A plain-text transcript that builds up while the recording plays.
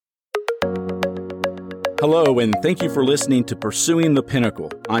Hello, and thank you for listening to Pursuing the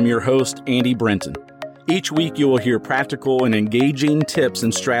Pinnacle. I'm your host, Andy Brenton. Each week, you will hear practical and engaging tips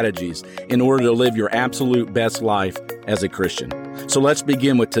and strategies in order to live your absolute best life as a Christian. So let's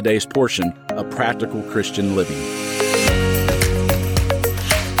begin with today's portion of Practical Christian Living.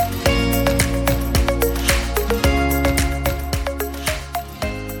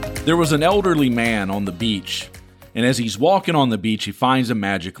 There was an elderly man on the beach, and as he's walking on the beach, he finds a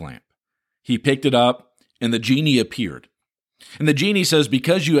magic lamp. He picked it up, and the genie appeared. And the genie says,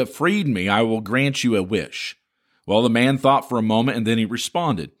 "Because you have freed me, I will grant you a wish." Well, the man thought for a moment, and then he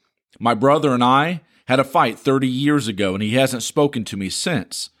responded, "My brother and I had a fight 30 years ago, and he hasn't spoken to me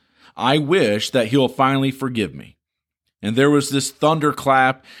since. I wish that he'll finally forgive me." And there was this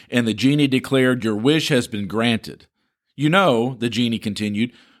thunderclap, and the genie declared, "Your wish has been granted." "You know," the genie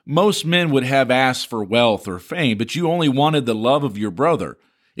continued, "most men would have asked for wealth or fame, but you only wanted the love of your brother.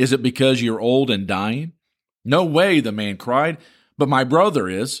 Is it because you're old and dying?" "No way," the man cried, "but my brother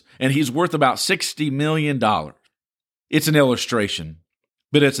is, and he's worth about $60 million. It's an illustration,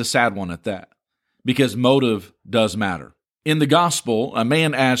 but it's a sad one at that, because motive does matter. In the gospel, a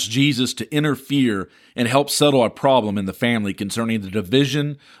man asked Jesus to interfere and help settle a problem in the family concerning the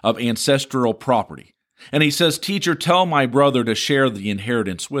division of ancestral property. And he says, "Teacher, tell my brother to share the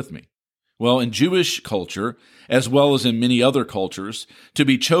inheritance with me." Well, in Jewish culture, as well as in many other cultures, to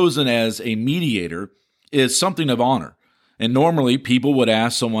be chosen as a mediator is something of honor. And normally people would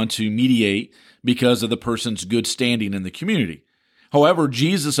ask someone to mediate because of the person's good standing in the community. However,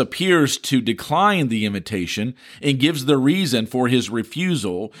 Jesus appears to decline the invitation and gives the reason for his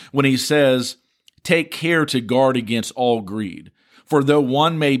refusal when he says, "Take care to guard against all greed. For though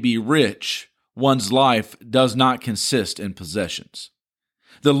one may be rich, one's life does not consist in possessions."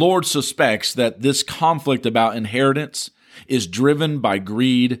 The Lord suspects that this conflict about inheritance is driven by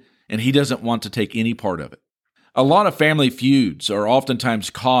greed, and he doesn't want to take any part of it. A lot of family feuds are oftentimes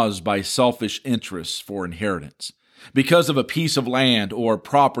caused by selfish interests for inheritance. Because of a piece of land or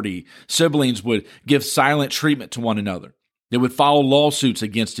property, siblings would give silent treatment to one another. They would file lawsuits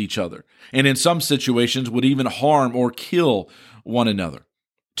against each other, and in some situations would even harm or kill one another.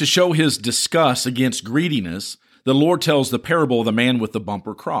 To show his disgust against greediness, the Lord tells the parable of the man with the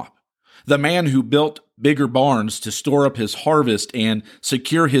bumper crop. The man who built bigger barns to store up his harvest and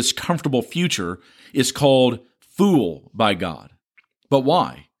secure his comfortable future is called fool by God. But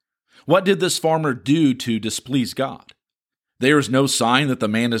why? What did this farmer do to displease God? There is no sign that the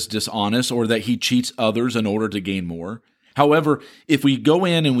man is dishonest or that he cheats others in order to gain more. However, if we go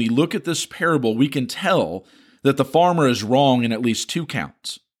in and we look at this parable, we can tell that the farmer is wrong in at least two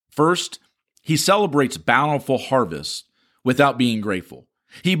counts. First, he celebrates bountiful harvests without being grateful.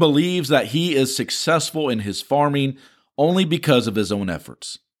 He believes that he is successful in his farming only because of his own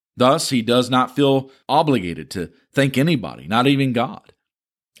efforts. Thus, he does not feel obligated to thank anybody, not even God.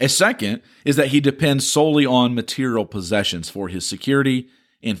 A second is that he depends solely on material possessions for his security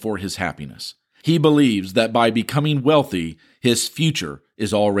and for his happiness. He believes that by becoming wealthy, his future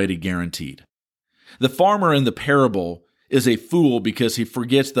is already guaranteed. The farmer in the parable is a fool because he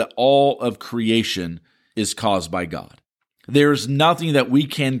forgets that all of creation is caused by God. There's nothing that we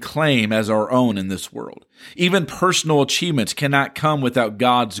can claim as our own in this world. Even personal achievements cannot come without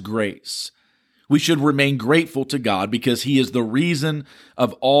God's grace. We should remain grateful to God because he is the reason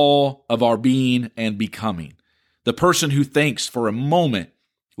of all of our being and becoming. The person who thinks for a moment,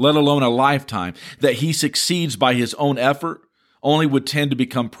 let alone a lifetime, that he succeeds by his own effort only would tend to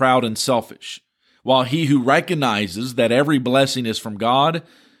become proud and selfish, while he who recognizes that every blessing is from God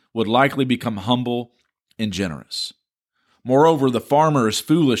would likely become humble and generous. Moreover, the farmer is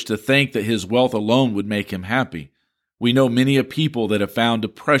foolish to think that his wealth alone would make him happy. We know many of people that have found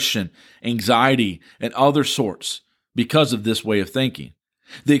depression, anxiety, and other sorts because of this way of thinking.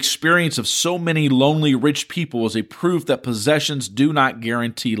 The experience of so many lonely rich people is a proof that possessions do not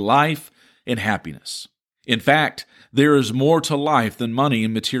guarantee life and happiness. In fact, there is more to life than money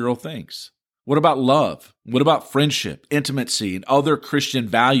and material things. What about love? What about friendship, intimacy, and other Christian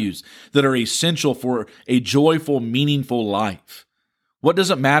values that are essential for a joyful, meaningful life? What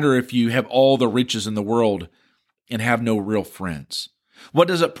does it matter if you have all the riches in the world and have no real friends? What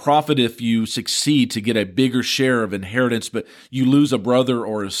does it profit if you succeed to get a bigger share of inheritance, but you lose a brother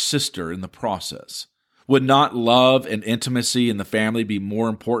or a sister in the process? Would not love and intimacy in the family be more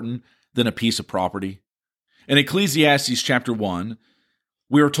important than a piece of property? In Ecclesiastes chapter 1,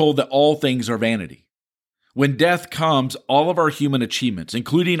 we are told that all things are vanity. When death comes, all of our human achievements,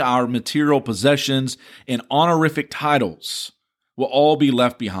 including our material possessions and honorific titles, will all be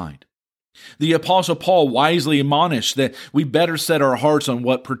left behind. The Apostle Paul wisely admonished that we better set our hearts on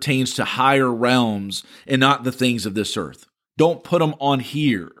what pertains to higher realms and not the things of this earth. Don't put them on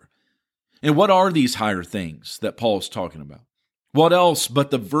here. And what are these higher things that Paul's talking about? What else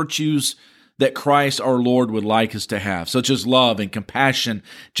but the virtues that Christ our Lord would like us to have, such as love and compassion,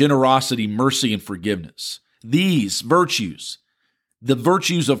 generosity, mercy, and forgiveness. These virtues, the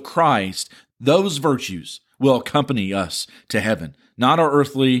virtues of Christ, those virtues will accompany us to heaven, not our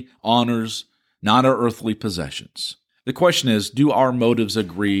earthly honors, not our earthly possessions. The question is, do our motives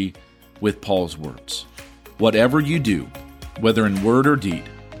agree with Paul's words? Whatever you do, whether in word or deed,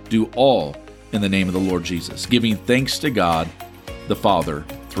 do all in the name of the Lord Jesus, giving thanks to God the Father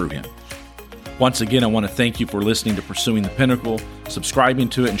through him. Once again, I want to thank you for listening to Pursuing the Pinnacle, subscribing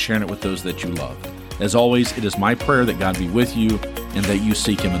to it, and sharing it with those that you love. As always, it is my prayer that God be with you and that you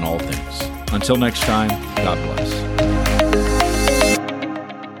seek him in all things. Until next time, God bless.